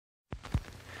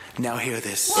Now hear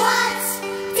this. What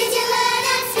did you learn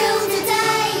at school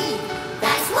today?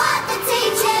 That's what the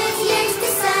teachers used to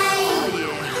say.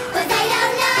 But they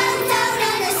don't know, don't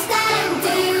understand,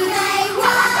 do they?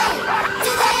 Why do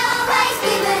they always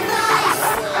give advice?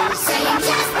 Saying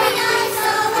just be nice,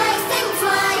 always think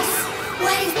twice,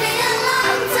 when it's been a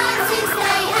long time since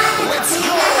they had a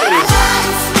teacher. What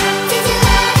did you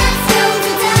learn at school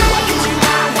today?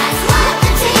 That's what the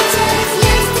teachers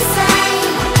used to say.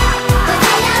 But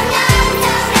they don't know,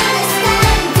 don't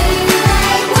understand, do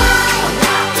they? Why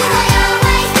do they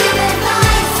always give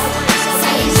advice?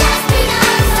 Saying just be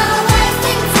nice, always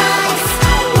think twice,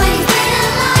 when it's been a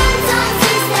long time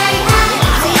since they had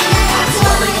a teacher.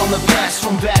 Dwelling on the past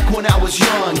from back when I was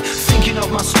young, thinking of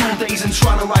my school days and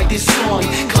trying to write this song.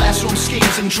 Classroom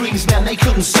schemes and dreams, man, they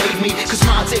couldn't save me, cause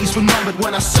my days were numbered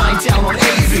when I signed down on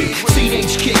AV.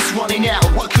 Teenage kids running out,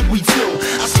 what could we do?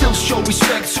 I still show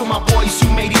respect to my boys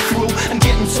who made it through, and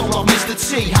getting told off Mr.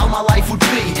 T how my life would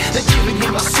be. They're giving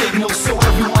him a signal so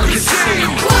everyone can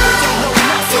see.